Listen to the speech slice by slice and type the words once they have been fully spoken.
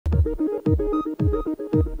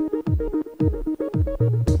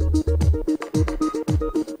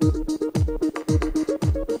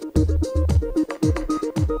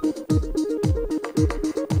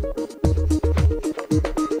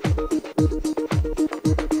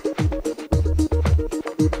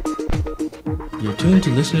tuned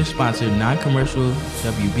to listener-sponsored non-commercial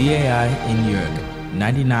WBAI in New York,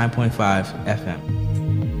 99.5 FM.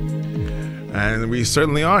 And we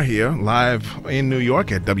certainly are here live in New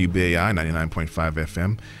York at WBAI 99.5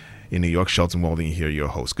 FM in New York. Shelton, Walden here, your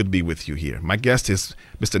host. Good to be with you here. My guest is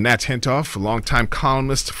Mr. Nat Hentoff, a longtime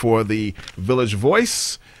columnist for the Village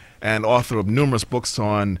Voice and author of numerous books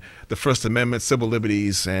on the First Amendment, civil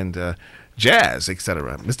liberties, and jazz,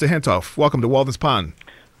 etc. Mr. Hentoff, welcome to Walden's Pond.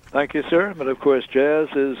 Thank you, sir. But of course, jazz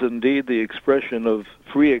is indeed the expression of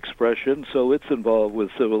free expression, so it's involved with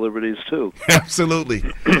civil liberties too. Absolutely.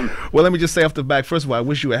 Well, let me just say off the back, first of all, I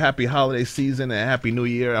wish you a happy holiday season and a happy new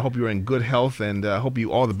year. I hope you're in good health, and I hope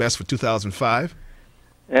you all the best for 2005.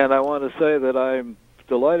 And I want to say that I'm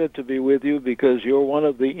delighted to be with you because you're one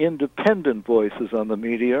of the independent voices on the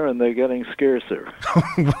media, and they're getting scarcer.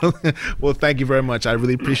 Well, thank you very much. I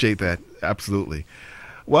really appreciate that. Absolutely.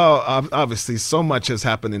 Well, obviously, so much has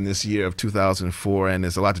happened in this year of 2004, and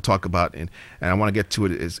there's a lot to talk about, and I want to get to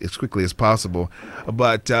it as quickly as possible.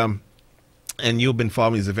 But and you've been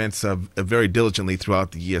following these events very diligently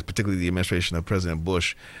throughout the years, particularly the administration of President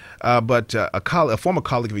Bush. But a former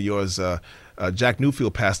colleague of yours, Jack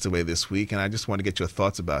Newfield, passed away this week, and I just want to get your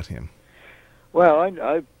thoughts about him. Well,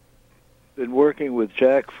 I've been working with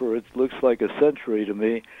Jack for, it looks like, a century to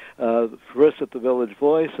me. First at the Village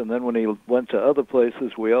Voice, and then when he went to other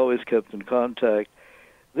places, we always kept in contact.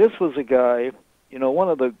 This was a guy, you know,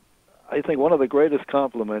 I think one of the greatest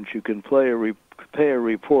compliments you can pay a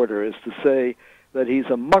reporter is to say that he's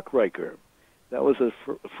a muckraker. That was a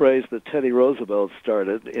phrase that Teddy Roosevelt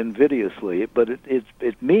started invidiously, but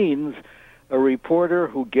it means a reporter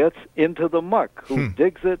who gets into the muck, who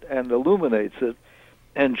digs it and illuminates it.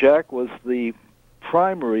 And Jack was the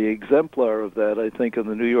primary exemplar of that, I think, in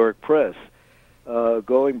the New York press,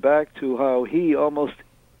 going back to how he almost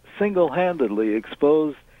single-handedly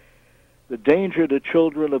exposed the danger to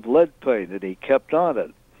children of lead paint, and he kept on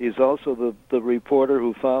it. He's also the reporter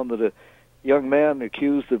who found that a young man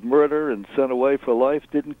accused of murder and sent away for life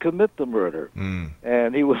didn't commit the murder.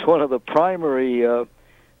 And he was one of the primary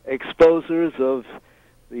exposers of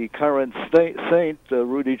the current saint,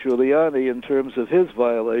 Rudy Giuliani, in terms of his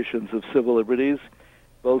violations of civil liberties,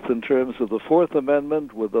 both in terms of the Fourth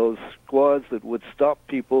Amendment, with those squads that would stop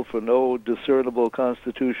people for no discernible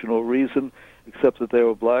constitutional reason, except that they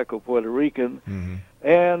were black or Puerto Rican.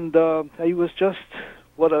 And he was just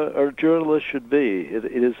what a journalist should be. It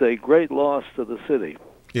is a great loss to the city.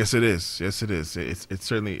 Yes, it is. Yes, it is. It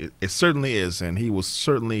certainly is, and he will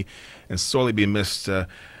certainly and sorely be missed.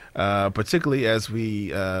 Particularly as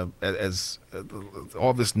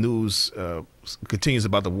all this news continues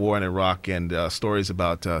about the war in Iraq and stories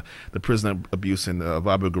about the prisoner abuse of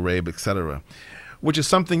Abu Ghraib, etc., which is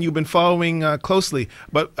something you've been following closely.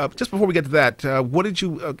 But just before we get to that, what did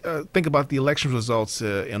you think about the election results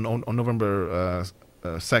on November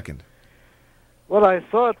 2nd? What I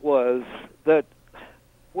thought was that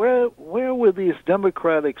where were these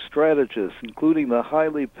Democratic strategists, including the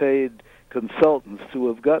highly paid consultants, to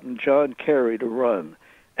have gotten John Kerry to run?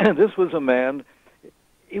 And this was a man,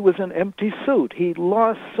 he was an empty suit. He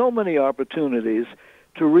lost so many opportunities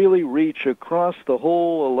to really reach across the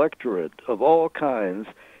whole electorate of all kinds.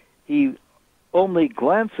 He only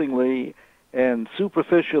glancingly and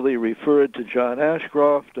superficially referred to John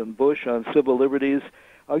Ashcroft and Bush on civil liberties.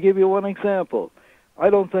 I'll give you one example. I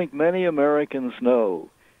don't think many Americans know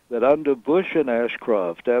that under Bush and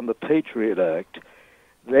Ashcroft and the Patriot Act,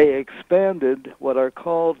 they expanded what are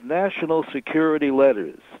called national security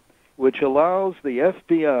letters, which allows the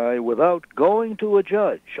FBI, without going to a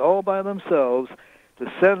judge, all by themselves,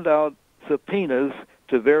 to send out subpoenas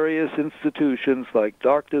to various institutions like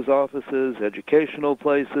doctors' offices, educational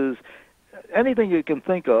places, anything you can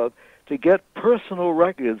think of, to get personal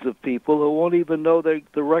records of people who won't even know the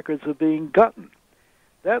records are being gotten.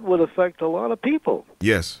 That would affect a lot of people.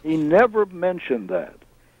 Yes. He never mentioned that.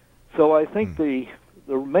 So I think the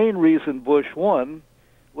main reason Bush won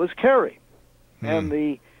was Kerry. And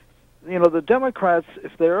the Democrats,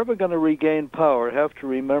 if they're ever going to regain power, have to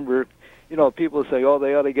remember, people say, they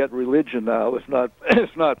ought to get religion now, if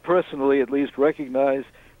not personally, at least recognize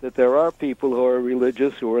that there are people who are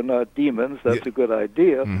religious who are not demons. That's a good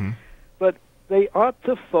idea. But they ought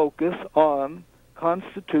to focus on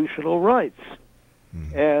constitutional rights.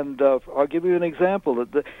 And I'll give you an example.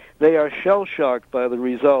 They are shell-shocked by the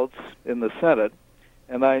results in the Senate.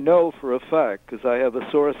 And I know for a fact, because I have a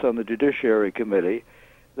source on the Judiciary Committee,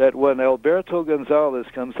 that when Alberto Gonzales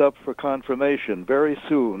comes up for confirmation very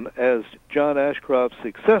soon as John Ashcroft's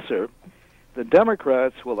successor, the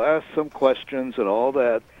Democrats will ask some questions and all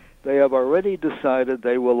that. They have already decided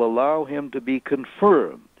they will allow him to be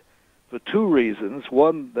confirmed for two reasons.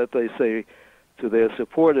 One, that they say to their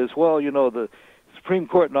support is, well, the Supreme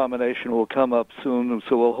Court nomination will come up soon,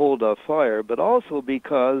 so we'll hold our fire, but also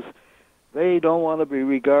because they don't want to be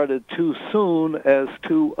regarded too soon as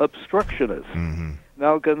too obstructionist. Mm-hmm.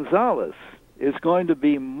 Now, Gonzalez is going to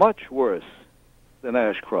be much worse than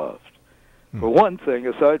Ashcroft. For one thing,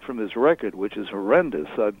 aside from his record, which is horrendous,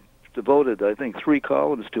 I've devoted, I think, 3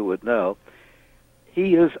 columns to it now,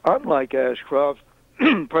 he is, unlike Ashcroft,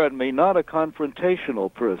 pardon me, not a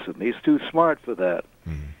confrontational person. He's too smart for that.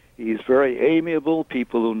 Mm-hmm. He's very amiable.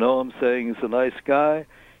 People who know him saying he's a nice guy.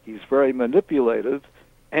 He's very manipulative,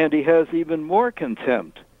 and he has even more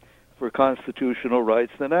contempt for constitutional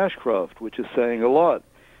rights than Ashcroft, which is saying a lot.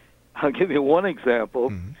 I'll give you one example.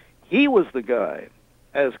 Mm-hmm. He was the guy,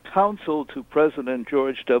 as counsel to President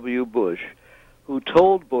George W. Bush, who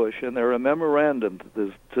told Bush, and there are memorandum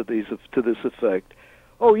to this effect,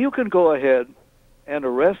 oh, you can go ahead and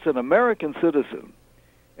arrest an American citizen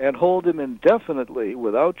and hold him indefinitely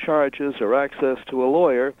without charges or access to a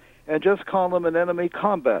lawyer and just call him an enemy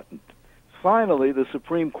combatant. Finally, the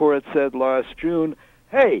Supreme Court said last June,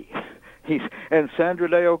 hey, and Sandra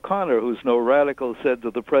Day O'Connor, who's no radical, said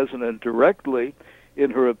to the president directly,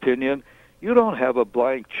 in her opinion, you don't have a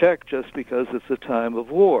blank check just because it's a time of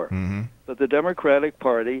war. Mm-hmm. But the Democratic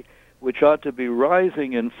Party, which ought to be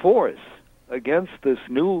rising in force against this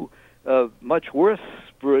new, much worse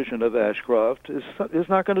version of Ashcroft, is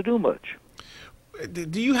not going to do much.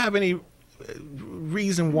 Do you have any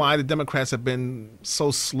reason why the Democrats have been so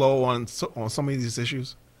slow on some of these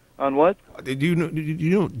issues? On what? Do you know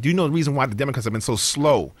the reason why the Democrats have been so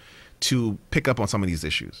slow to pick up on some of these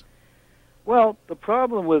issues? Well, the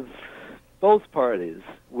problem with both parties,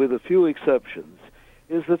 with a few exceptions,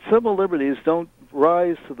 is that civil liberties don't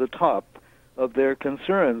rise to the top of their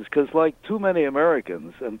concerns, because like too many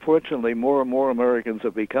Americans, unfortunately more and more Americans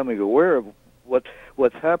are becoming aware of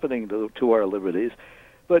what's happening to our liberties.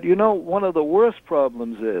 But one of the worst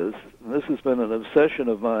problems is, and this has been an obsession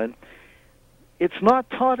of mine, it's not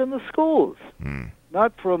taught in the schools,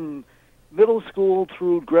 not from middle school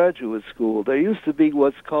through graduate school. There used to be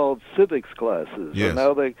what's called civics classes. Yes. And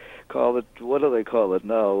now they call it, what do they call it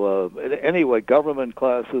now? Anyway, government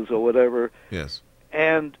classes or whatever. Yes.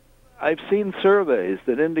 And I've seen surveys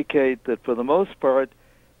that indicate that for the most part,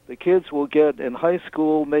 the kids will get in high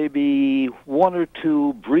school maybe 1 or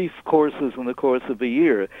 2 brief courses in the course of a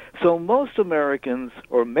year. So most Americans,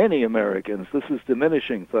 or many Americans, this is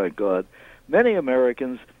diminishing, thank God, many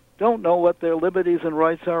Americans don't know what their liberties and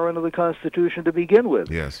rights are under the Constitution to begin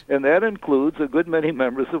with. Yes. And that includes a good many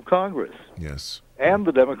members of Congress. Yes. And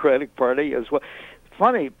the Democratic Party as well.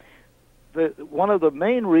 Funny, one of the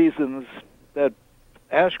main reasons that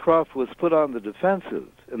Ashcroft was put on the defensive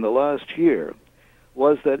in the last year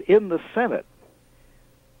was that in the Senate,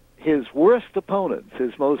 his worst opponents,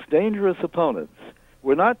 his most dangerous opponents,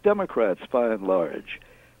 were not Democrats by and large,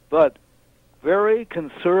 but very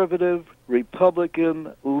conservative,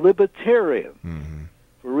 Republican, libertarian,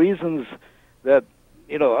 for reasons that,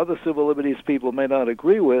 other civil liberties people may not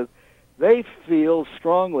agree with. They feel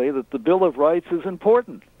strongly that the Bill of Rights is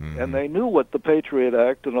important, and they knew what the Patriot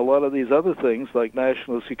Act and a lot of these other things, like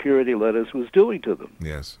national security letters, was doing to them.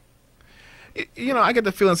 Yes. I get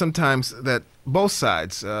the feeling sometimes that both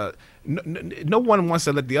sides, no one wants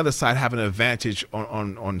to let the other side have an advantage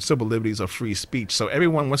on civil liberties or free speech. So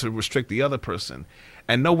everyone wants to restrict the other person.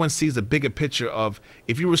 And no one sees the bigger picture of,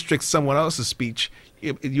 if you restrict someone else's speech,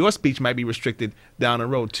 your speech might be restricted down the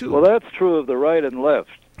road too. Well, that's true of the right and left.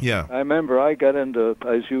 Yeah. I remember I got into,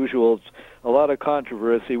 as usual, a lot of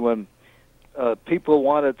controversy when people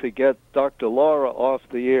wanted to get Dr. Laura off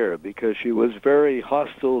the air because she was very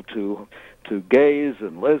hostile to gays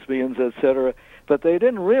and lesbians, etc. But they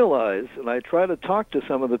didn't realize, and I try to talk to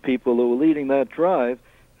some of the people who were leading that drive,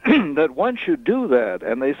 that once you do that,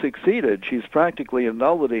 and they succeeded, she's practically a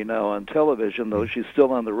nullity now on television, though she's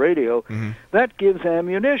still on the radio, that gives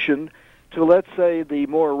ammunition to, let's say, the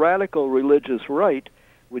more radical religious right,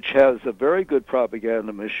 which has a very good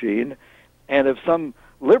propaganda machine, and if some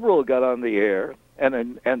liberal got on the air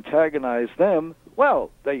and antagonized them,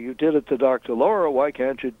 well, you did it to Dr. Laura. Why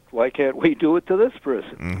can't we do it to this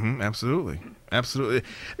person? Absolutely.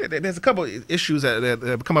 There's a couple of issues that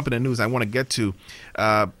have come up in the news I want to get to,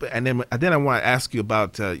 and then I want to ask you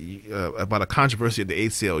about a controversy at the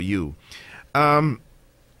ACLU.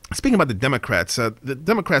 Speaking about the Democrats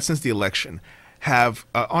since the election have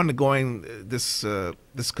undergoing this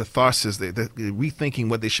catharsis, they're rethinking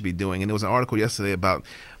what they should be doing. And there was an article yesterday about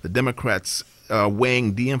the Democrats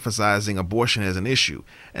de-emphasizing abortion as an issue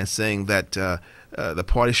and saying that the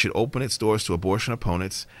party should open its doors to abortion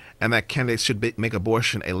opponents, and that candidates should make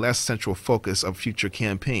abortion a less central focus of future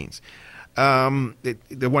campaigns.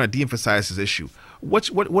 They want to de-emphasize this issue. What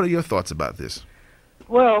are your thoughts about this?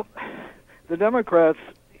 Well, the Democrats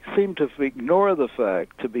seem to ignore the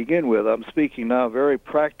fact, to begin with, I'm speaking now very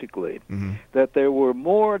practically, that there were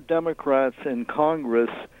more Democrats in Congress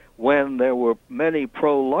when there were many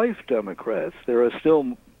pro-life Democrats. There are still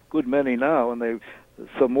a good many now, and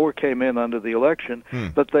some more came in under the election,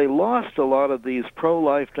 but they lost a lot of these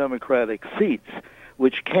pro-life Democratic seats,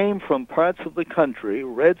 which came from parts of the country,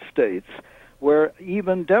 red states, where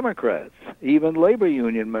even Democrats, even labor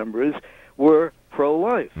union members, were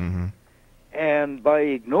pro-life. And by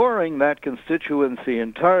ignoring that constituency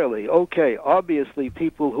entirely, okay, obviously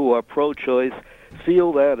people who are pro-choice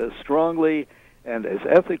feel that as strongly and as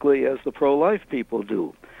ethically as the pro-life people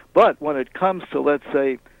do. But when it comes to, let's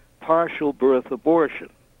say, partial birth abortion,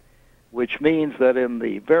 which means that in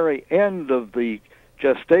the very end of the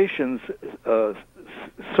gestation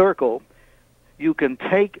circle, you can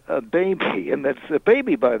take a baby, and that's a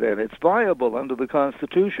baby by then, it's viable under the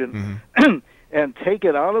Constitution, and take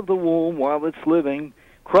it out of the womb while it's living,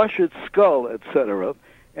 crush its skull, etc.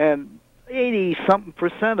 And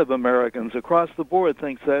 80-something% of Americans across the board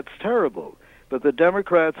thinks that's terrible. But the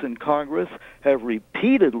Democrats in Congress have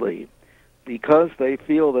repeatedly, because they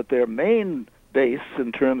feel that their main base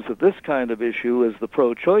in terms of this kind of issue is the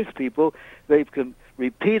pro-choice people, they've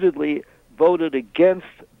repeatedly voted against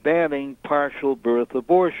banning partial birth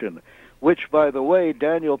abortion, which, by the way,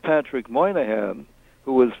 Daniel Patrick Moynihan,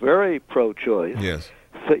 who was very pro-choice,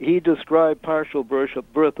 so he described partial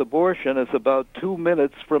birth abortion as about 2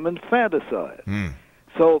 minutes from infanticide.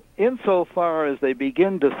 So insofar as they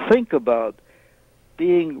begin to think about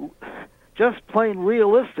being just plain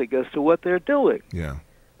realistic as to what they're doing.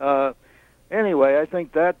 Anyway, I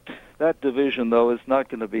think that division, though, is not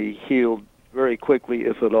going to be healed very quickly,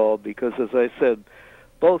 if at all, because, as I said,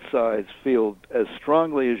 both sides feel as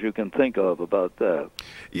strongly as you can think of about that.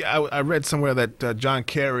 Yeah, I read somewhere that John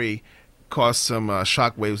Kerry caused some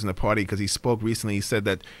shockwaves in the party because he spoke recently. He said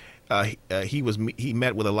that he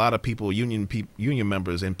met with a lot of people, union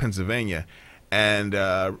members in Pennsylvania, and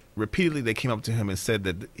repeatedly they came up to him and said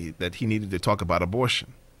that he needed to talk about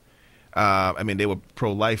abortion. I mean, they were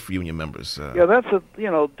pro-life union members. Yeah, that's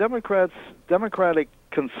Democratic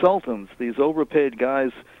consultants, these overpaid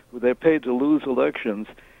guys, they're paid to lose elections.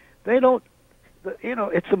 They don't,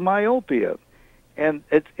 it's a myopia. And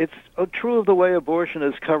it's true of the way abortion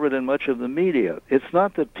is covered in much of the media. It's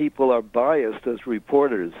not that people are biased as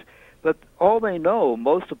reporters, but all they know,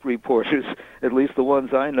 most of reporters, at least the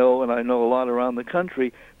ones I know, and I know a lot around the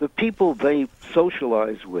country, the people they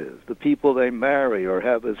socialize with, the people they marry or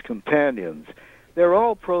have as companions, they're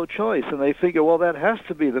all pro-choice, and they figure, well, that has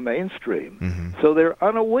to be the mainstream. So they're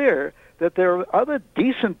unaware that there are other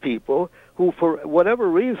decent people who, for whatever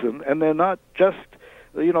reason, and they're not just,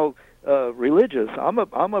 religious. I'm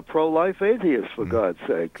a pro-life atheist, for God's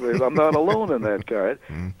sake. I'm not alone in that card.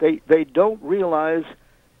 They don't realize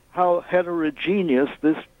how heterogeneous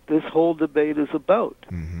this whole debate is about.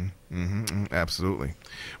 Absolutely.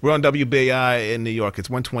 We're on WBAI in New York. It's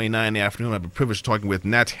 1:29 in the afternoon. I have the privilege of talking with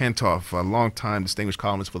Nat Hentoff, a longtime distinguished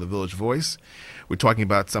columnist for the Village Voice. We're talking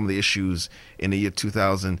about some of the issues in the year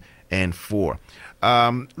 2004.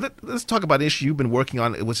 Let's talk about an issue you've been working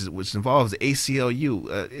on, which involves the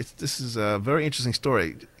ACLU. This is a very interesting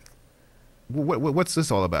story. What's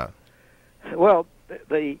this all about? Well,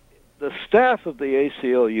 the staff of the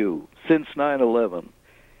ACLU since 9/11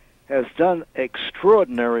 has done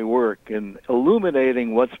extraordinary work in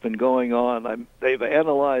illuminating what's been going on. They've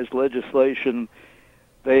analyzed legislation.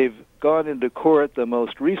 They've gone into court, the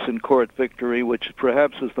most recent court victory, which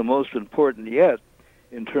perhaps is the most important yet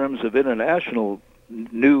in terms of international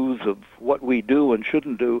news of what we do and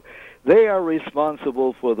shouldn't do. They are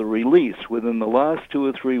responsible for the release within the last 2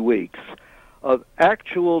 or 3 weeks of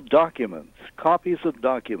actual documents, copies of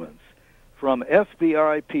documents, from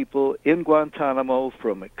FBI people in Guantanamo,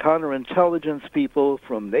 from counterintelligence people,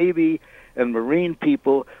 from Navy and Marine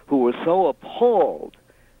people who were so appalled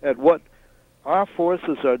at what our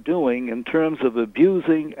forces are doing in terms of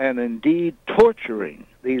abusing and indeed torturing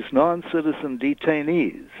these non-citizen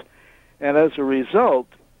detainees. And as a result,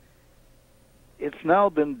 it's now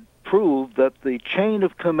been proved that the chain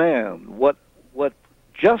of command, what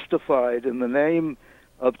justified in the name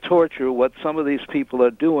of torture, what some of these people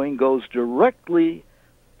are doing, goes directly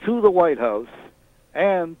to the White House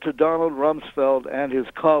and to Donald Rumsfeld and his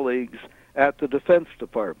colleagues at the Defense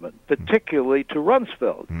Department, particularly to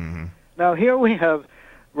Rumsfeld. Now, here we have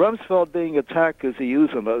Rumsfeld being attacked because he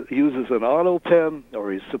uses an auto pen,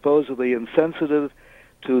 or he's supposedly insensitive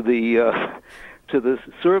to the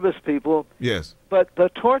service people. Yes. But the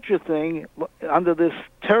torture thing, under this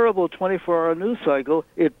terrible 24-hour news cycle,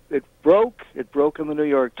 it broke. It broke in the New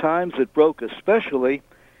York Times. It broke especially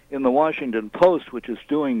in the Washington Post, which is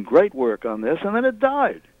doing great work on this, and then it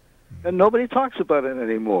died. And nobody talks about it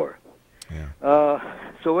anymore. Yeah.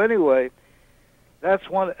 So anyway, that's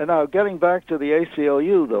one. And now, getting back to the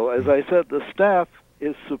ACLU, though, as I said, the staff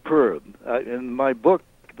is superb. In my book,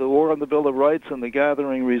 The War on the Bill of Rights and the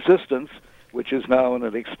Gathering Resistance, which is now in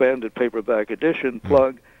an expanded paperback edition,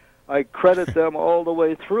 plug, I credit them all the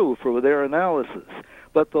way through for their analysis.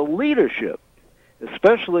 But the leadership,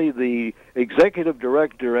 especially the executive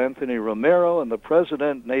director, Anthony Romero, and the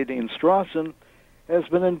president, Nadine Strawson, has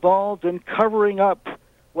been involved in covering up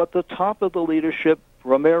what the top of the leadership,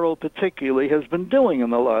 Romero particularly, has been doing in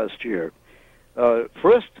the last year.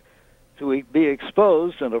 First, to be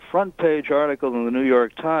exposed in a front-page article in the New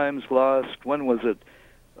York Times when was it?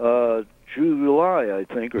 July, I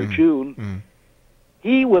think, or June.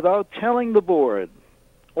 He, without telling the board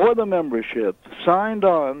or the membership, signed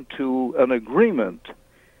on to an agreement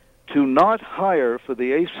to not hire for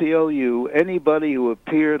the ACLU anybody who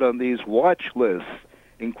appeared on these watch lists,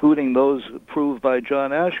 including those approved by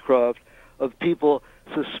John Ashcroft, of people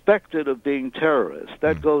suspected of being terrorists.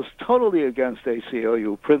 That goes totally against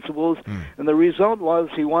ACLU principles, and the result was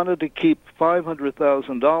he wanted to keep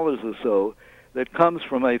 $500,000 or so that comes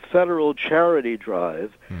from a federal charity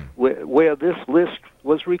drive where this list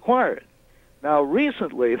was required. Now,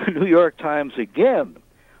 recently, the New York Times again,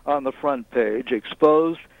 on the front page,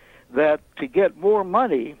 exposed that to get more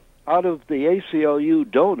money out of the ACLU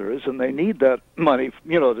donors, and they need that money,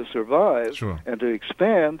 to survive and to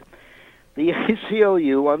expand, the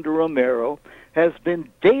ACLU under Romero has been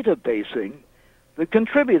databasing the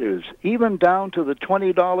contributors, even down to the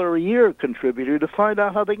 $20 a year contributor, to find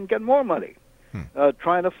out how they can get more money.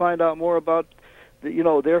 Trying to find out more about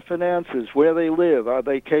their finances, where they live, are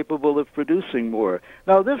they capable of producing more.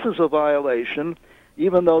 Now, this is a violation,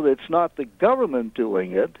 even though it's not the government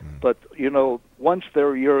doing it, but, once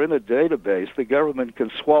you're in a database, the government can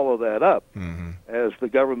swallow that up, as the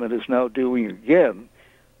government is now doing again.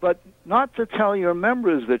 But not to tell your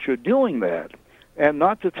members that you're doing that, and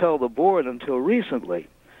not to tell the board until recently.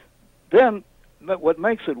 Then, what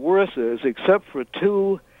makes it worse is, except for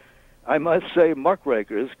two, I must say,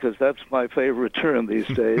 muckrakers, because that's my favorite term these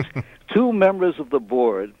days, two members of the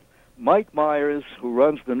board, Mike Myers, who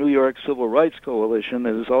runs the New York Civil Rights Coalition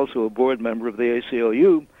and is also a board member of the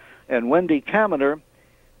ACLU, and Wendy Kaminer,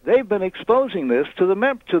 they've been exposing this to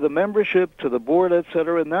the membership, to the board,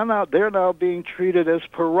 etc., and they're now being treated as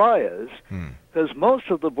pariahs, because most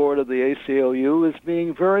of the board of the ACLU is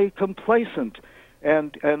being very complacent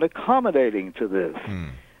and accommodating to this.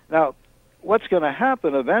 Now, what's going to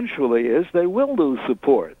happen eventually is they will lose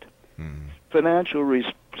support, financial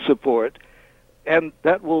support, and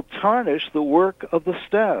that will tarnish the work of the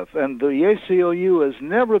staff. And the ACLU has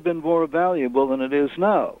never been more valuable than it is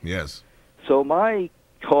now. Yes. So my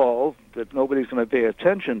call that nobody's going to pay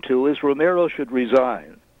attention to is Romero should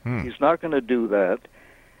resign. He's not going to do that.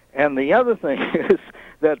 And the other thing is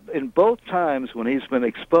that in both times when he's been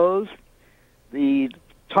exposed, the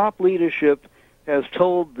top leadership has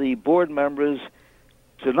told the board members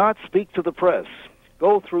to not speak to the press,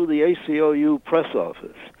 go through the ACLU press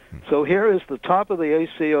office. So here is the top of the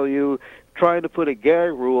ACLU trying to put a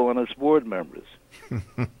gag rule on its board members.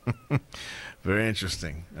 Very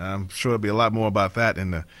interesting. I'm sure there'll be a lot more about that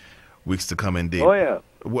in the weeks to come, indeed. Oh, yeah.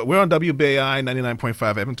 We're on WBAI 99.5.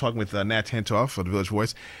 I've been talking with Nat Hentoff for the Village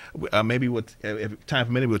Voice. Maybe if time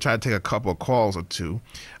permitting, we'll try to take a couple of calls or two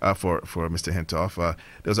for Mr. Hentoff.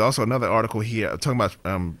 There's also another article here talking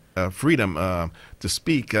about freedom to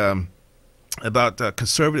speak, about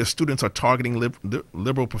conservative students are targeting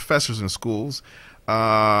liberal professors in schools,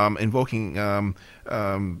 invoking,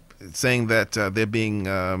 saying that they're being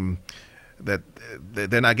that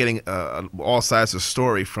they're not getting all sides of the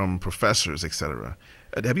story from professors, etc.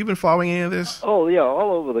 Have you been following any of this? Oh, yeah,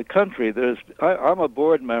 all over the country. I'm a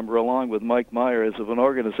board member, along with Mike Myers, of an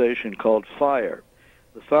organization called FIRE,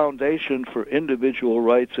 the Foundation for Individual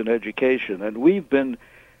Rights in Education. And we've been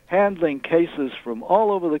handling cases from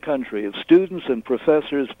all over the country of students and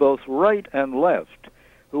professors, both right and left,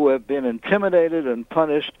 who have been intimidated and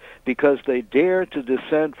punished because they dare to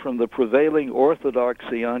dissent from the prevailing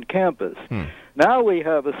orthodoxy on campus. Now we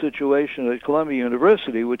have a situation at Columbia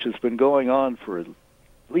University, which has been going on for at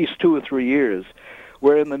least 2 or 3 years,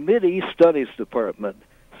 where in the Mideast Studies Department,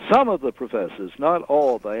 some of the professors, not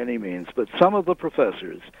all by any means, but some of the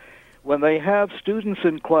professors, when they have students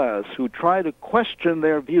in class who try to question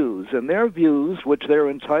their views, and their views, which they're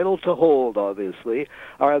entitled to hold, obviously,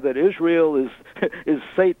 are that Israel is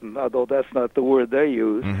Satan, although that's not the word they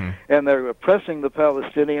use, and they're oppressing the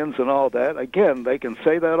Palestinians and all that. Again, they can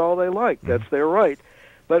say that all they like. That's their right.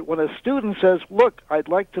 But when a student says, look, I'd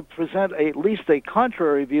like to present at least a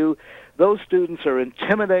contrary view, those students are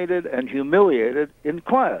intimidated and humiliated in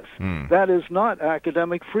class. That is not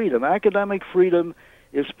academic freedom. Academic freedom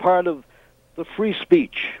is part of the free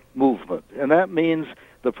speech movement, and that means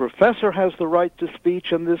the professor has the right to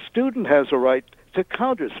speech and the student has a right to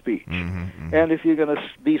counter speech. And if you're going to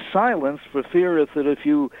be silenced for fear that if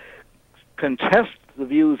you contest the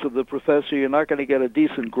views of the professor, you're not going to get a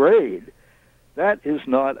decent grade, that is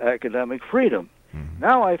not academic freedom.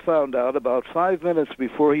 Now I found out about 5 minutes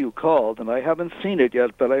before you called, and I haven't seen it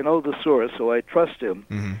yet, but I know the source, so I trust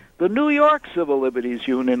him. The New York Civil Liberties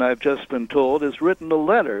Union, I've just been told, has written a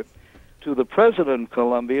letter to the president of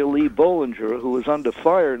Columbia, Lee Bollinger, who is under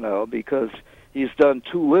fire now because he's done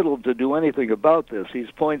too little to do anything about this. He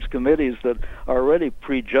appoints committees that are already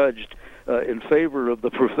prejudged in favor of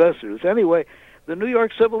the professors. Anyway, the New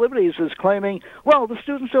York Civil Liberties is claiming, well, the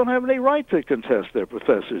students don't have any right to contest their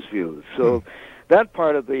professors' views. So that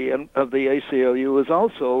part of the ACLU is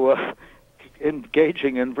also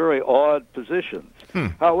engaging in very odd positions.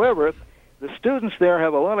 However, the students there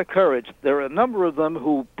have a lot of courage. There are a number of them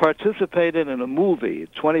who participated in a movie, a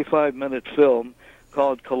 25-minute film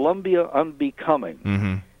called Columbia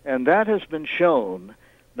Unbecoming. And that has been shown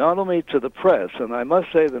not only to the press, and I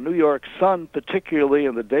must say the New York Sun particularly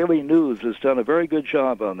and the Daily News has done a very good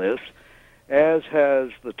job on this, as has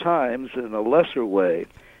the Times in a lesser way,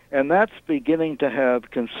 and that's beginning to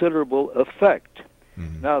have considerable effect.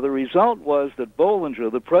 Now, the result was that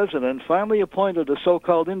Bollinger, the president, finally appointed a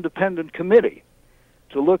so-called independent committee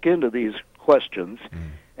to look into these questions,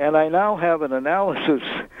 and I now have an analysis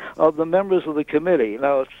of the members of the committee.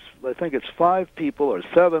 Now, I think it's 5 people or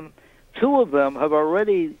 7. 2 of them have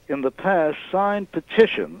already, in the past, signed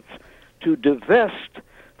petitions to divest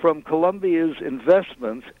from Columbia's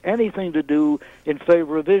investments anything to do in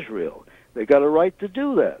favor of Israel. They got a right to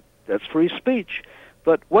do that. That's free speech.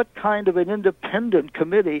 But what kind of an independent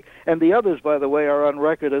committee, and the others, by the way, are on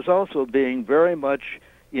record as also being very much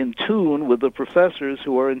in tune with the professors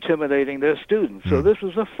who are intimidating their students. So this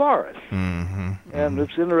is a farce. And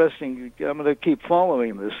it's interesting. I'm going to keep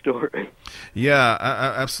following this story. Yeah,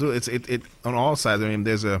 absolutely. It's on all sides. I mean,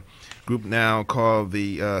 there's a group now called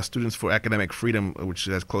the Students for Academic Freedom, which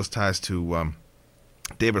has close ties to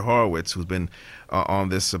David Horowitz, who's been on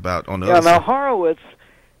this about on the other side. Now Horowitz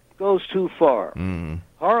goes too far.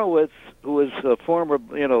 Horowitz, who is a former,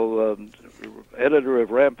 editor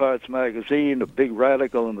of Ramparts magazine, a big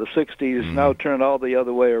radical in the 60s, now turned all the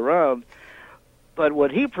other way around. But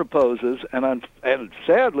what he proposes, and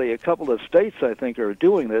sadly a couple of states, I think, are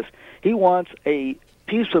doing this, he wants a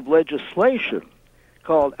piece of legislation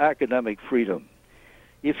called academic freedom.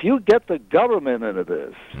 If you get the government into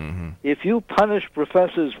this, if you punish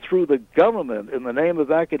professors through the government in the name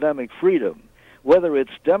of academic freedom, whether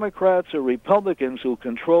it's Democrats or Republicans who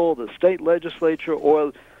control the state legislature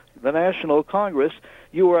or the National Congress,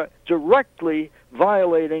 you are directly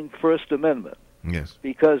violating First Amendment. Yes.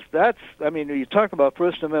 Because when you talk about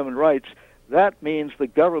First Amendment rights, that means the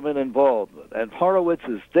government involvement. And Horowitz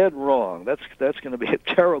is dead wrong. That's going to be a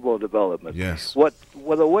terrible development. Yes. What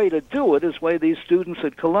the way to do it is the way these students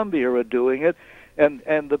at Columbia are doing it, and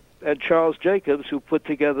Charles Jacobs, who put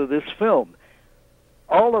together this film.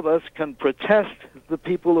 All of us can protest the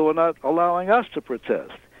people who are not allowing us to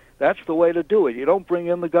protest. That's the way to do it. You don't bring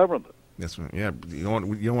in the government. That's right. Yeah, you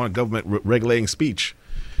don't want government regulating speech.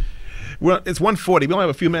 Well, it's 1:40. We only have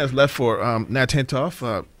a few minutes left for Nat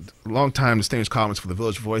Hentoff, longtime distinguished columnist for the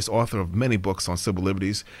Village Voice, author of many books on civil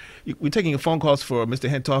liberties. We're taking phone calls for Mr.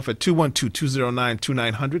 Hentoff at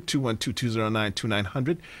 212-209-2900,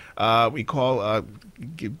 212-209-2900. We call,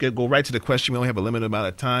 go right to the question. We only have a limited amount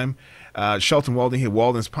of time. Shelton Walden here,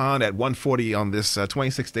 Walden's Pond, at 1:40 on this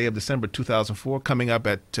 26th day of December 2004. Coming up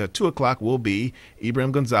at 2 o'clock will be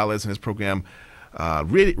Ibrahim Gonzalez and his program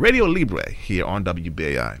Radio Libre here on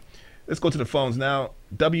WBAI. Let's go to the phones now.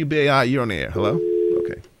 WBAI, you're on the air. Hello?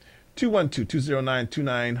 Okay.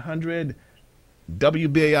 212-209-2900.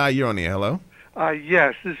 WBAI, you're on the air. Hello?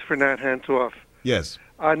 Yes, this is for Nat Hentoff. Yes.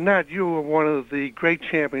 Nat, you were one of the great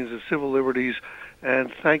champions of civil liberties,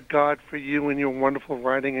 and thank God for you and your wonderful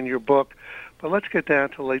writing in your book. But let's get down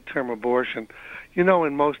to late-term abortion. You know,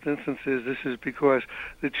 in most instances, this is because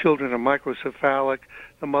the children are microcephalic,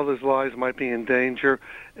 the mother's lives might be in danger,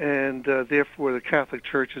 and therefore the Catholic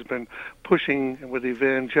Church has been pushing with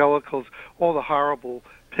evangelicals all the horrible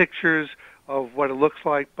pictures of what it looks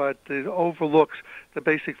like, but it overlooks the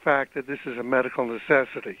basic fact that this is a medical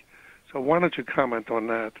necessity. So why don't you comment on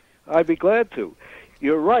that? I'd be glad to.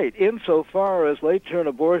 You're right, insofar as late-term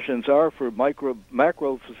abortions are for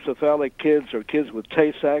macrocephalic kids or kids with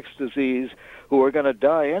Tay-Sachs disease who are going to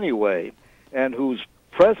die anyway and whose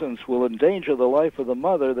presence will endanger the life of the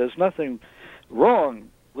mother, there's nothing wrong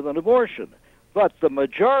with an abortion. But the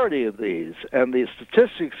majority of these, and the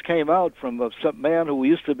statistics came out from some man who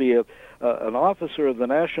used to be an officer of the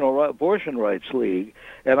National Abortion Rights League,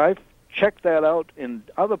 and I've checked that out in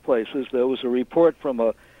other places. There was a report from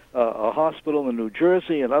a hospital in New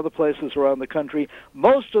Jersey and other places around the country.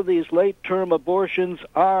 Most of these late-term abortions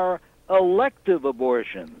are elective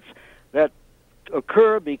abortions that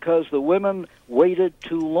occur because the women waited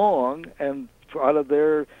too long and out of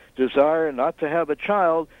their desire not to have a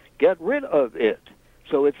child, get rid of it.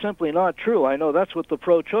 So it's simply not true. I know that's what the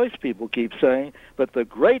pro-choice people keep saying, but the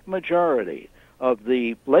great majority of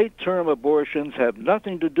the late-term abortions have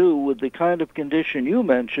nothing to do with the kind of condition you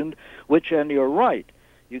mentioned, which, and you're right,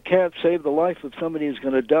 you can't save the life of somebody who's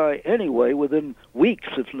going to die anyway within weeks,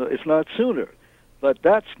 if not sooner. But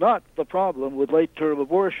that's not the problem with late-term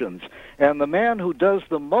abortions. And the man who does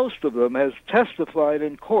the most of them has testified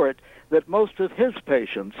in court that most of his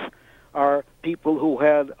patients are people who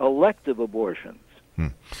had elective abortions.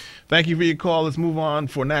 Thank you for your call. Let's move on.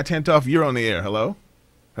 For Nat Hentoff, you're on the air. Hello?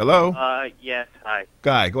 Hello? Yes, hi.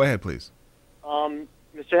 Guy, go ahead, please. Mr.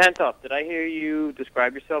 Hentoff, did I hear you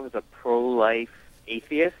describe yourself as a pro-life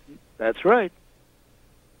atheist? That's right.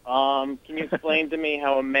 Can you explain to me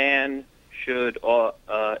how a man should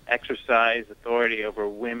exercise authority over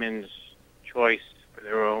women's choice for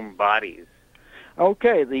their own bodies?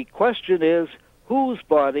 Okay, the question is, whose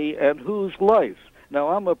body and whose life? Now,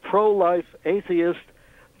 I'm a pro-life atheist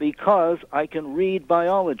because I can read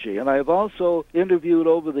biology, and I've also interviewed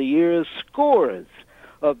over the years scores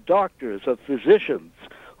of doctors, of physicians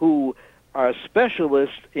who are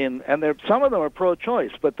specialists in, and some of them are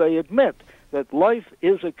pro-choice, but they admit that life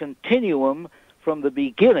is a continuum from the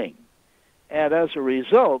beginning. And as a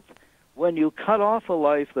result, when you cut off a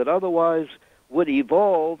life that otherwise would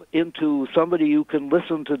evolve into somebody you can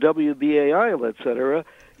listen to WBAI, etc.,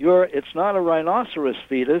 it's not a rhinoceros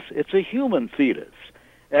fetus, it's a human fetus.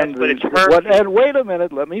 And, and wait a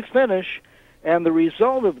minute, let me finish. And the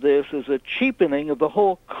result of this is a cheapening of the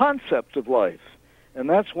whole concept of life. And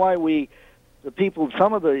that's why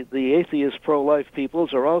some of the atheist pro-life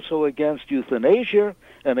peoples are also against euthanasia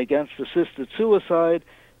and against assisted suicide,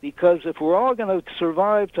 because if we're all going to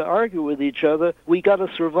survive to argue with each other, we got to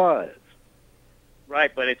survive.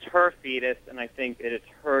 Right, but it's her fetus, and I think that it's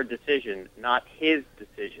her decision, not his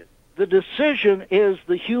decision. The decision is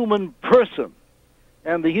the human person.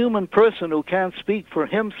 And the human person who can't speak for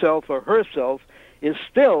himself or herself is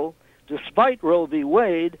still, despite Roe v.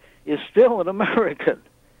 Wade, is still an American.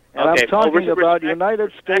 And okay, I'm talking about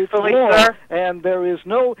United States law, sir. And there is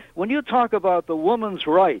no... When you talk about the woman's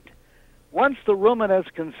right, once the woman has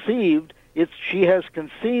conceived, she has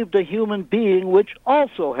conceived a human being which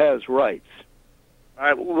also has rights.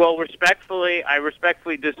 Well, I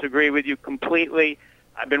respectfully disagree with you completely.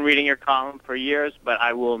 I've been reading your column for years, but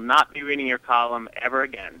I will not be reading your column ever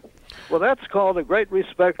again. Well, that's called a great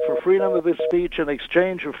respect for freedom of speech and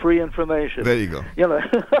exchange of free information. There you go. You know,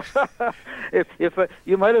 if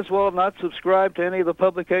you might as well not subscribe to any of the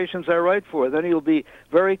publications I write for. Then you'll be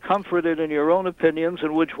very comforted in your own opinions,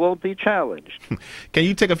 and which won't be challenged. Can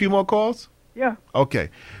you take a few more calls? Yeah. Okay.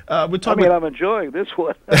 We're talking. I'm enjoying this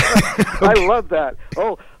one. Okay. I love that.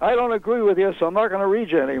 Oh, I don't agree with you, so I'm not going to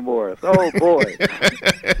read you anymore. Oh, boy.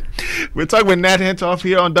 We're talking with Nat Hentoff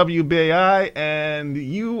here on WBAI, and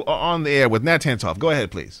you are on the air with Nat Hentoff. Go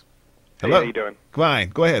ahead, please. Hello. Hey, how you doing? Fine.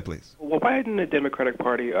 Go ahead, please. Well, why didn't the Democratic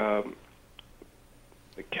Party,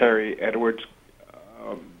 Carrie Edwards,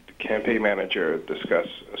 the campaign manager, discuss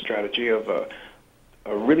a strategy of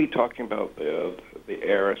really talking about the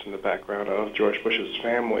heiress in the background of George Bush's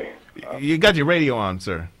family? You got your radio on,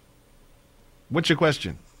 sir. What's your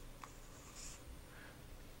question?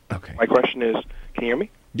 Okay. My question is, can you hear me?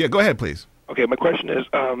 Yeah, go ahead, please. Okay, my question is,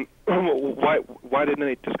 why didn't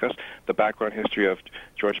they discuss the background history of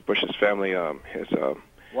George Bush's family?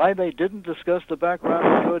 Why they didn't discuss the background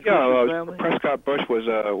of George Bush's family? Prescott Bush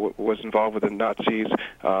was involved with the Nazis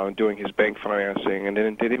doing his bank financing, and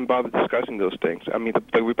they didn't bother discussing those things. I mean,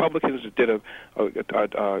 the Republicans did a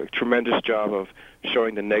tremendous job of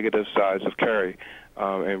showing the negative sides of Kerry,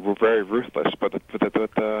 and were very ruthless. But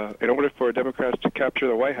in order for Democrats to capture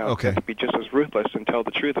the White House, they have to be just as ruthless and tell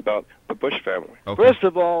the truth about the Bush family. Okay. First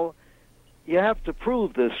of all, you have to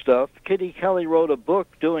prove this stuff. Kitty Kelly wrote a book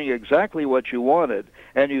doing exactly what you wanted,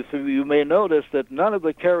 and you may notice that none of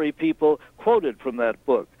the Kerry people quoted from that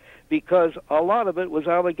book, because a lot of it was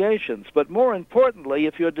allegations. But more importantly,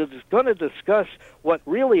 if you're going to discuss what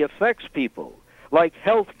really affects people, like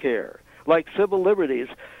health care, like civil liberties,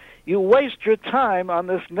 you waste your time on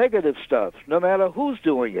this negative stuff, no matter who's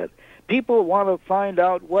doing it. People want to find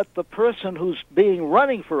out what the person who's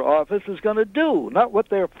running for office is going to do, not what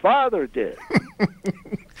their father did.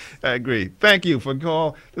 I agree. Thank you for the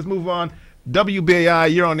call. Let's move on.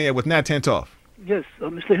 WBAI, you're on air with Nat Hentoff. Yes,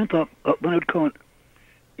 Mr. Hentoff, Leonard Cohen.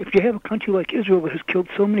 If you have a country like Israel that has killed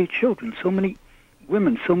so many children, so many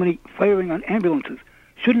women, so many firing on ambulances,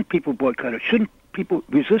 shouldn't people boycott it? Shouldn't people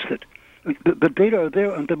resist it? The data are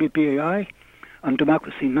there on WBAI, on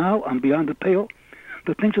Democracy Now!, on Beyond the Pale.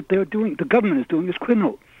 The things that they're doing, the government is doing, is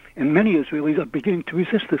criminal. And many Israelis are beginning to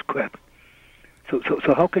resist this crap. So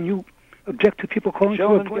how can you object to people calling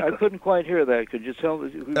for a boycott? I couldn't quite hear that. Could you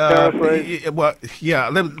paraphrase?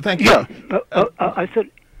 Thank you. Yeah, I said,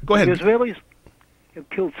 go ahead. The Israelis have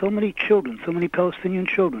killed so many children, so many Palestinian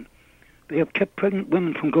children. They have kept pregnant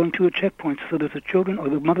women from going through a checkpoint so that the children or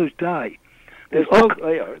the mothers die. There's all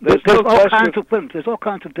kinds of women. There's all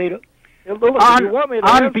kinds of data. Look, if you want me to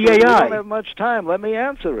answer, BAI. you don't have much time. Let me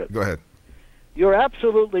answer it. Go ahead. You're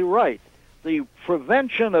absolutely right. The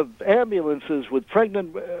prevention of ambulances with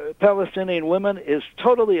pregnant Palestinian women is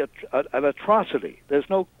totally an atrocity. There's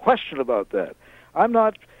no question about that. I'm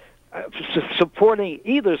not supporting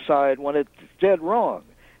either side when it's dead wrong.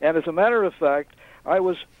 And as a matter of fact, I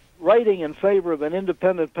was writing in favor of an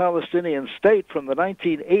independent Palestinian state from the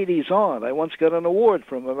 1980s on. I once got an award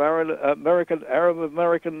from Arab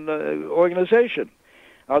American organization.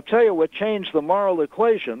 I'll tell you what changed the moral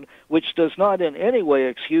equation, which does not in any way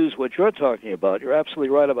excuse what you're talking about. You're absolutely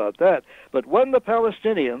right about that. But when the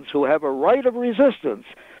Palestinians, who have a right of resistance,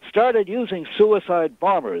 started using suicide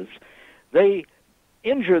bombers, they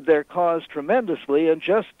injured their cause tremendously, and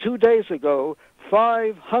just 2 days ago,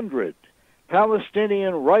 500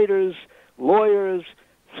 Palestinian writers, lawyers,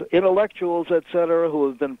 intellectuals, etc., who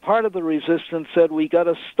have been part of the resistance said, we got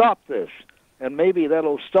to stop this, and maybe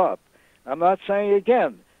that'll stop. I'm not saying,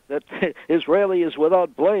 again, that Israeli is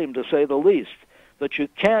without blame, to say the least, but you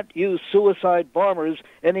can't use suicide bombers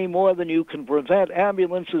any more than you can prevent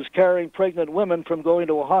ambulances carrying pregnant women from going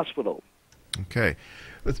to a hospital. Okay.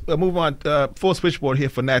 Let's move on. Full switchboard here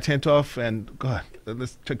for Nat Hentoff, and God,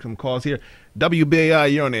 let's take some calls here.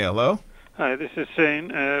 WBAI, you're on air. Hello? Hi, this is Shane.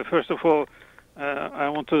 First of all, I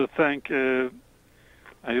want to thank, I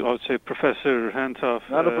would say, Professor Hentoff.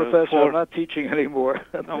 Not a professor, I'm not teaching anymore.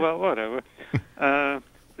 Oh, well, whatever.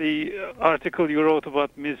 The article you wrote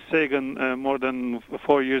about Ms. Sagan more than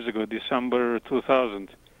 4 years ago, December 2000,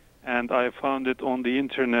 and I found it on the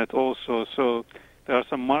Internet also. So there are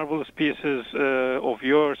some marvelous pieces of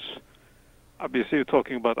yours. Obviously, you're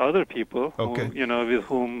talking about other people, okay, with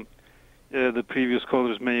whom the previous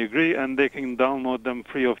callers may agree, and they can download them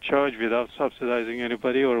free of charge without subsidizing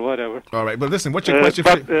anybody or whatever. All right, but listen, what's your question?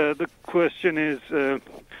 The question is,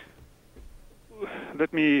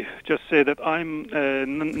 let me just say that I'm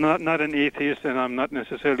not an atheist, and I'm not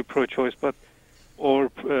necessarily pro-choice, or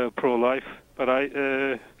pro-life. But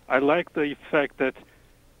I like the fact that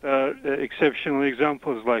exceptional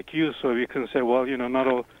examples like you, so we can say, well, not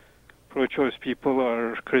all pro-choice people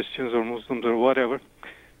are Christians or Muslims or whatever.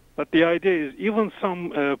 But the idea is even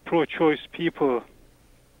some pro-choice people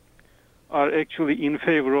are actually in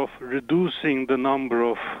favor of reducing the number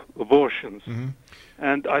of abortions. Mm-hmm.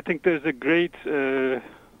 And I think there's a great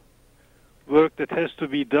work that has to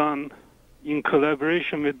be done in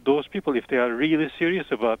collaboration with those people if they are really serious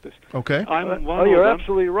about this. Okay. You're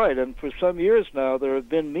absolutely right. And for some years now, there have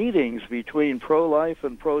been meetings between pro-life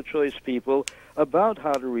and pro-choice people about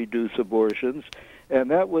how to reduce abortions.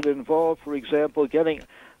 And that would involve, for example,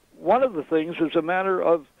 one of the things is a matter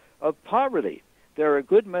of poverty. There are a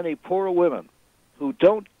good many poor women who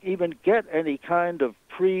don't even get any kind of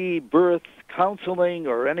pre-birth counseling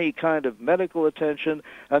or any kind of medical attention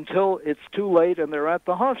until it's too late and they're at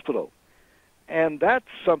the hospital. And that's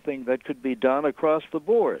something that could be done across the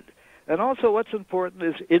board. And also what's important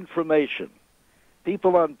is information.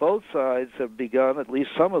 People on both sides have begun, at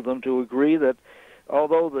least some of them, to agree that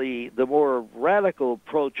although the more radical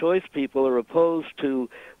pro-choice people are opposed to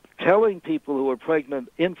telling people who are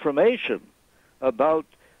pregnant information about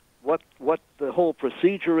what the whole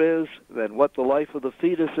procedure is and what the life of the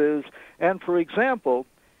fetus is. And, for example,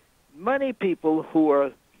 many people who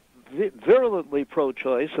are virulently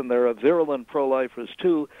pro-choice, and there are virulent pro-lifers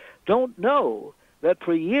too, don't know that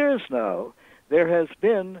for years now there has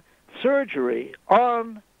been surgery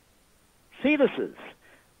on fetuses.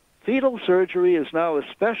 Fetal surgery is now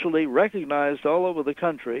especially recognized all over the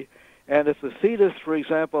country, and if the fetus, for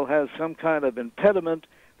example, has some kind of impediment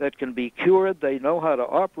that can be cured, they know how to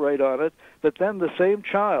operate on it, but then the same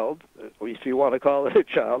child, if you want to call it a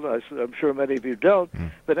child, I'm sure many of you don't,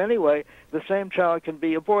 but anyway, the same child can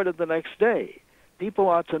be aborted the next day. People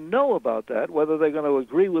ought to know about that, whether they're going to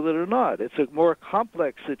agree with it or not. It's a more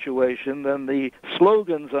complex situation than the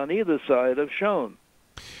slogans on either side have shown.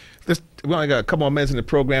 We only got a couple more minutes in the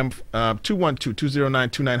program.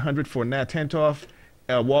 212-209-2900 for Nat Hentoff,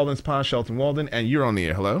 Walden's Pa, Shelton Walden, and you're on the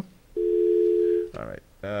air. Hello? All right.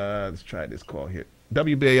 Let's try this call here.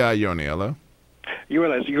 WBAI, you're on the air. Hello? You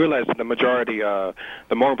realize that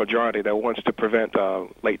the moral majority that wants to prevent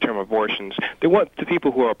late-term abortions, they want the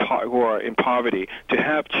people who are in poverty to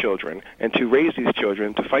have children and to raise these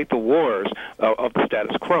children to fight the wars of the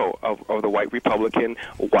status quo of the white Republican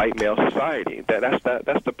white male society. That's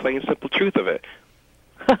the plain simple truth of it.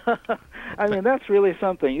 I mean, that's really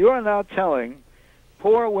something. You are now telling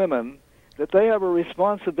poor women that they have a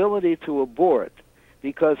responsibility to abort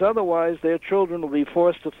because otherwise their children will be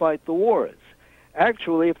forced to fight the wars.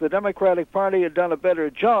 Actually, if the Democratic Party had done a better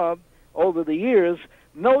job over the years,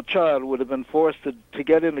 no child would have been forced to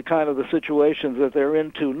get into kind of the situations that they're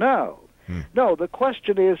into now. No, the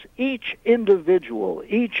question is each individual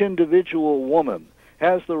woman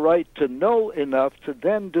has the right to know enough to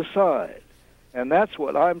then decide. And that's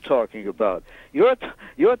what I'm talking about. You're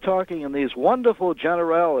talking in these wonderful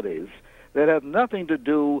generalities that have nothing to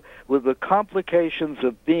do with the complications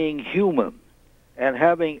of being human and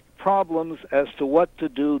having problems as to what to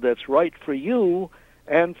do that's right for you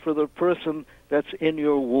and for the person that's in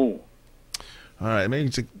your womb. All right, maybe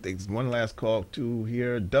take one last call to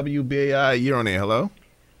here. WBAI, you're on air. Hello?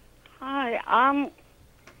 Hi.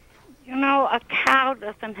 A cow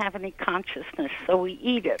doesn't have any consciousness, so we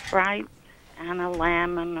eat it, right? And a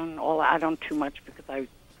lamb and all. I don't too much because I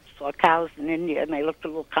saw cows in India and they looked a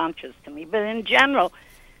little conscious to me. But in general,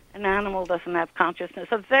 an animal doesn't have consciousness.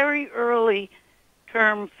 A very early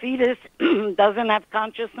term fetus doesn't have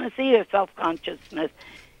consciousness either, self-consciousness.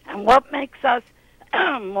 And what makes us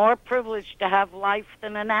more privileged to have life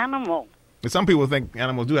than an animal? Some people think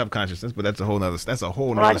animals do have consciousness, but that's a whole nother story.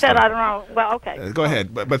 Well, I said I don't know. Well, okay. Go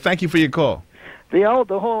ahead, but thank you for your call. The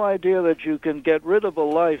whole idea that you can get rid of a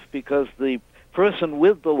life because the person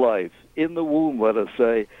with the life in the womb, let us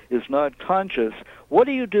say, is not conscious. What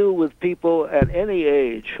do you do with people at any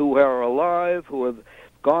age who are alive, who have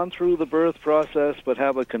gone through the birth process but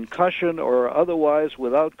have a concussion or are otherwise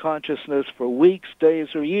without consciousness for weeks,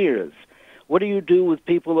 days, or years? What do you do with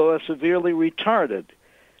people who are severely retarded?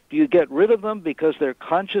 Do you get rid of them because their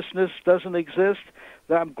consciousness doesn't exist?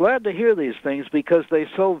 I'm glad to hear these things because they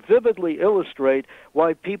so vividly illustrate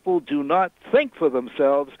why people do not think for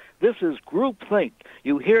themselves. This is groupthink.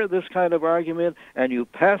 You hear this kind of argument and you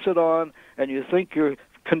pass it on and you think you're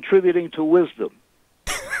contributing to wisdom.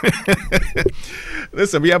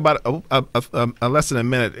 Listen, we have about a less than a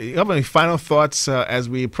minute. You have any final thoughts as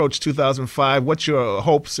we approach 2005? What's your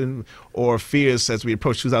hopes or fears as we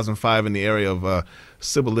approach 2005 in the area of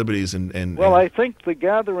civil liberties? Well, I think the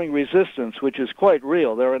gathering resistance, which is quite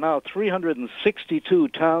real. There are now 362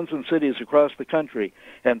 towns and cities across the country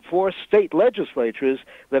and 4 state legislatures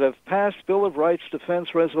that have passed Bill of Rights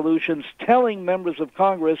defense resolutions telling members of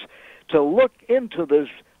Congress to look into this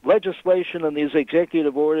legislation and these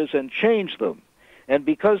executive orders and change them. And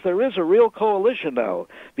because there is a real coalition now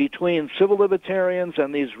between civil libertarians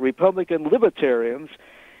and these Republican libertarians,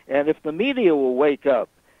 and if the media will wake up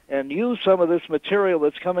and use some of this material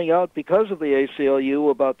that's coming out because of the ACLU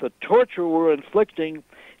about the torture we're inflicting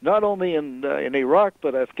not only in Iraq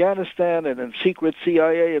but Afghanistan and in secret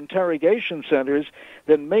CIA interrogation centers,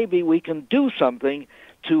 then maybe we can do something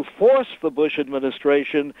to force the Bush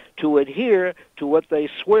administration to adhere to what they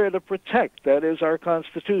swear to protect, that is our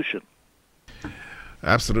Constitution.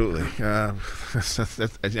 Absolutely.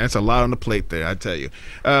 That's a lot on the plate there, I tell you.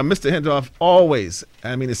 Mr. Hentoff, always,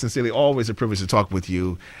 I mean it sincerely, always a privilege to talk with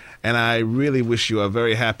you. And I really wish you a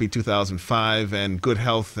very happy 2005 and good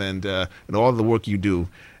health and all the work you do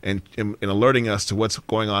in alerting us to what's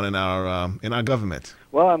going on in our government.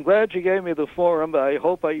 Well, I'm glad you gave me the forum. I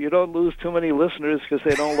hope you don't lose too many listeners because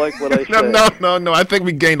they don't like what I say. No. I think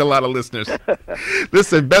we gained a lot of listeners.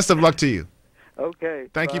 Listen, best of luck to you. Okay.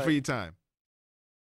 Thank bye. you for your time.